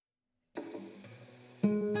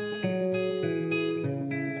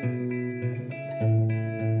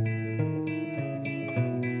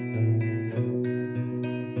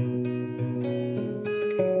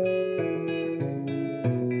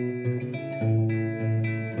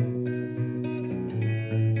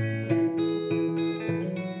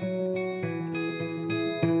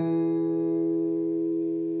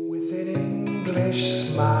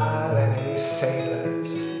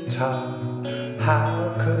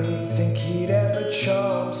could he think he'd ever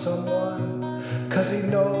charm someone? 'Cause he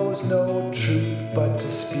knows no truth but to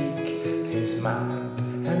speak his mind,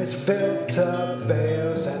 and his filter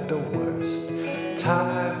fails at the worst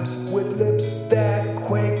times, with lips that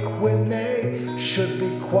quake when they should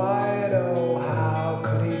be quiet. Oh, how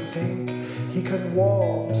could he think he could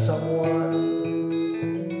warm someone?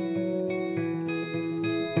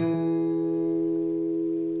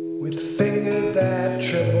 With fingers that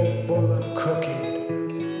tremble full of crooked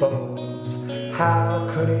bones, how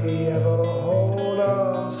could he ever hold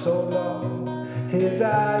on so long? His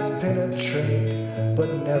eyes penetrate but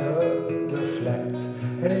never reflect,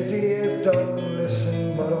 and his ears don't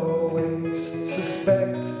listen but always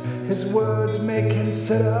suspect. His words may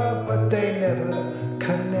consider but they never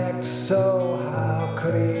connect. So how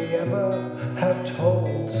could he ever have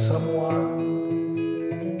told someone?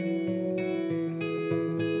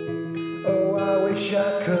 Oh, I wish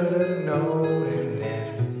I could have known him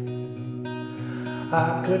then.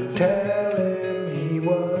 I could tell him he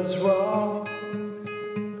was wrong,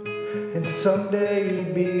 and someday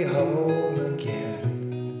he'd be home again.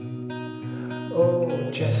 Oh,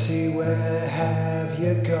 Jesse, where have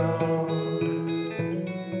you gone?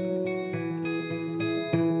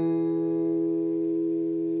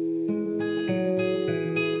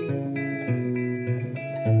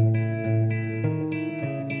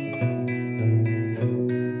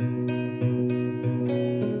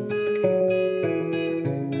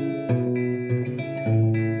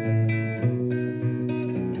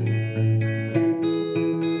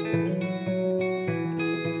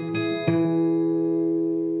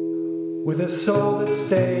 With a soul that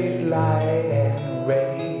stays light and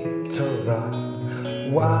ready to run,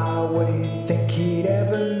 why would he think he'd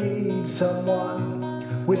ever need someone?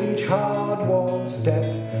 With each hard-won step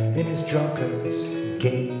in his drunkard's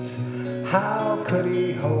gait, how could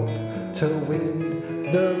he hope to win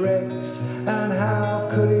the race? And how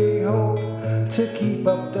could he hope to keep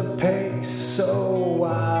up the pace? So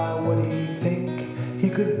why would he think he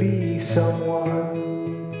could be someone?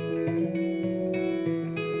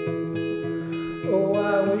 Oh,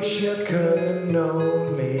 I wish you could have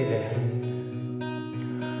known me then.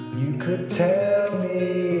 You could tell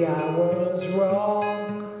me I was wrong,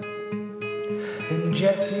 and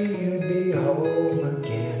Jesse, you'd be home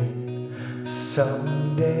again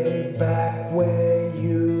someday back